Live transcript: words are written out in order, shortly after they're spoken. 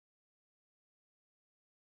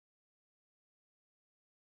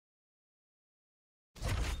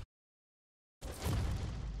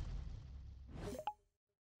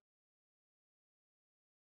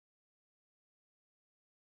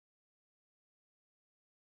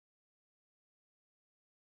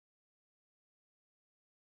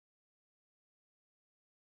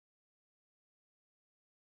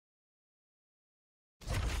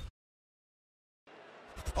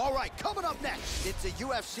All right, coming up next, it's a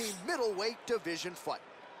UFC middleweight division fight.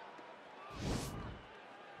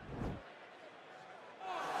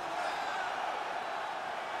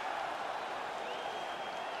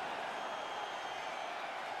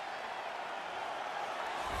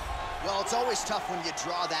 Well, it's always tough when you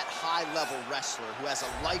draw that high-level wrestler who has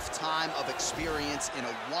a lifetime of experience in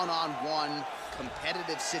a one-on-one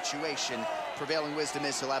competitive situation. Prevailing wisdom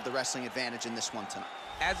is he'll have the wrestling advantage in this one tonight.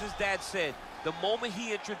 As his dad said, the moment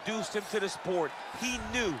he introduced him to the sport, he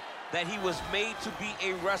knew that he was made to be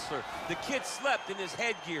a wrestler. The kid slept in his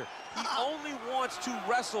headgear. He only wants to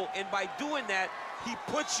wrestle, and by doing that, he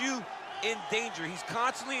puts you in danger. He's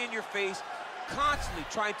constantly in your face, constantly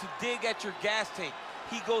trying to dig at your gas tank.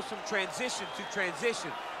 He goes from transition to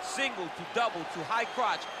transition, single to double to high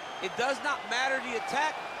crotch. It does not matter the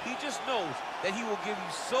attack. He just knows that he will give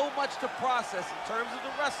you so much to process in terms of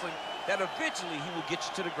the wrestling that eventually he will get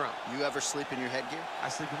you to the ground. You ever sleep in your headgear? I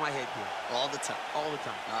sleep in my headgear. All the time? All the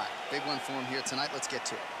time. All right, big one for him here tonight. Let's get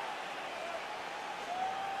to it.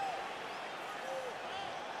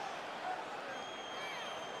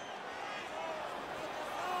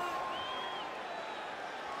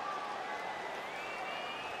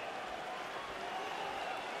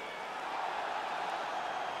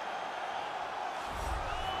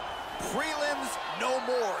 Prelims no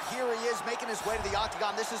more. Here he is making his way to the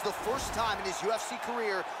octagon. This is the first time in his UFC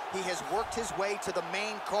career he has worked his way to the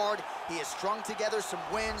main card. He has strung together some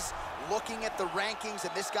wins, looking at the rankings,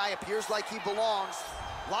 and this guy appears like he belongs.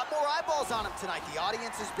 A lot more eyeballs on him tonight. The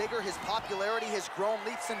audience is bigger. His popularity has grown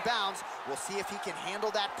leaps and bounds. We'll see if he can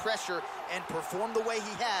handle that pressure and perform the way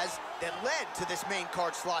he has that led to this main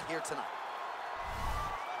card slot here tonight.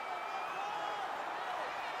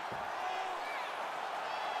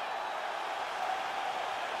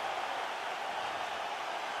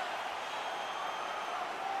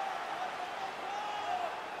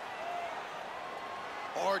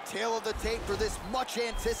 Our tail of the tape for this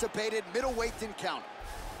much-anticipated middleweight encounter.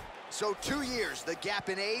 So 2 years, the gap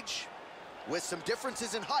in age, with some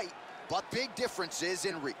differences in height, but big differences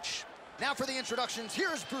in reach. Now for the introductions,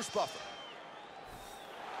 here's Bruce Buffer.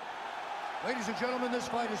 Ladies and gentlemen, this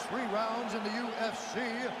fight is 3 rounds in the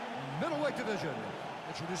UFC middleweight division.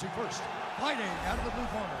 Introducing first, fighting out of the blue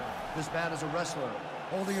corner. This man is a wrestler,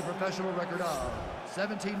 holding a professional record of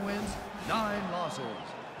 17 wins, 9 losses.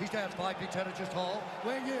 He stands 5 feet 10 inches tall,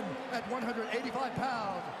 weighing in at 185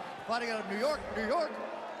 pounds. Fighting out of New York,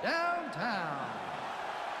 downtown.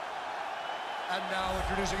 And now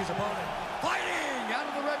introducing his opponent, fighting out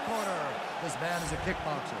of the red corner. This man is a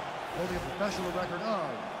kickboxer, holding a professional record of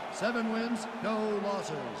 7 wins, no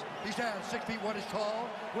losses. He stands 6 feet 1 inch tall,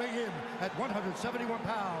 weighing in at 171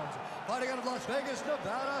 pounds. Fighting out of Las Vegas,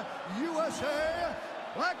 Nevada, USA,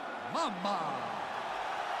 Black Mamba.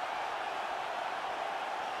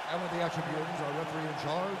 And with the action begins, our referee in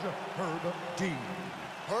charge, Herb Dean.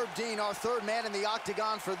 Herb Dean, our third man in the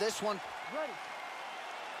octagon for this one. Ready.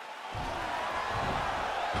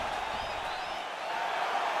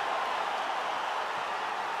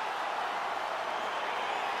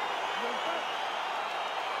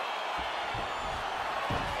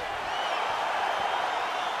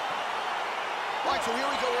 All right, so here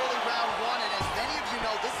we go, early round 1, and as many of you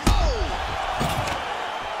know, this is...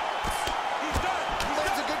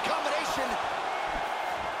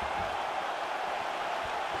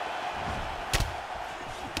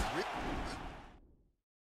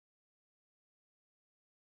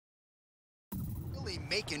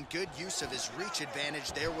 making good use of his reach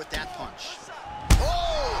advantage there with that punch.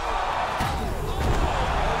 Oh!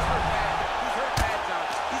 He's hurt bad, John.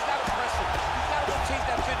 He's got to press him. He's got to go chase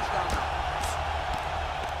that finish down now.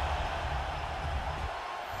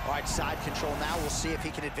 All right, side control now. We'll see if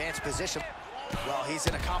he can advance position. Well, he's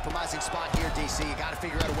in a compromising spot here, DC. You got to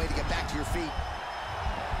figure out a way to get back to your feet.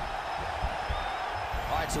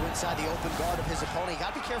 All right, so inside the open guard of his opponent. You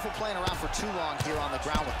got to be careful playing around for too long here on the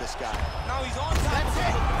ground with this guy. Now he's on top. That's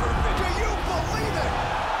it. Do you believe it?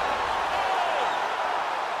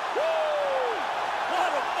 Woo!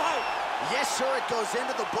 What a fight! Yes, sir, it goes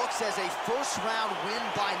into the books as a first-round win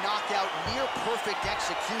by knockout, near-perfect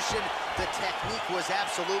execution. The technique was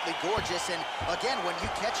absolutely gorgeous, and again, when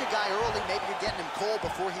you catch a guy early, maybe you're getting him cold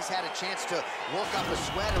before he's had a chance to work up a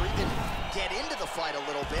sweat or even get into the fight a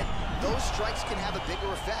little bit, those strikes can have a bigger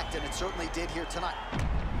effect, and it certainly did here tonight.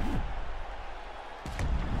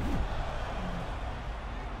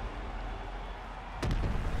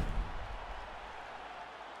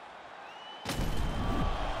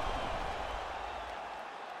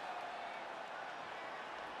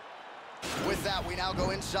 With that, we now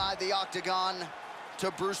go inside the octagon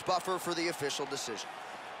to Bruce Buffer for the official decision.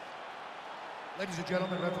 Ladies and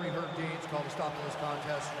gentlemen, referee Herb Deans called a stop to this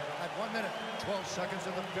contest at 1 minute, 12 seconds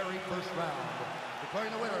in the very first round. Declaring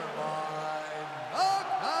the winner by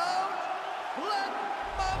knockout, Black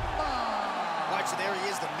Mamba. All right, so there he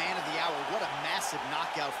is, the man of the hour. What a massive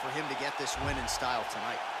knockout for him to get this win in style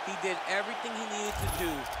tonight. He did everything he needed to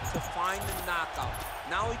do to find the knockout.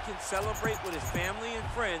 Now he can celebrate with his family and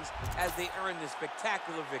friends as they earn this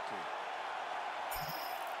spectacular victory.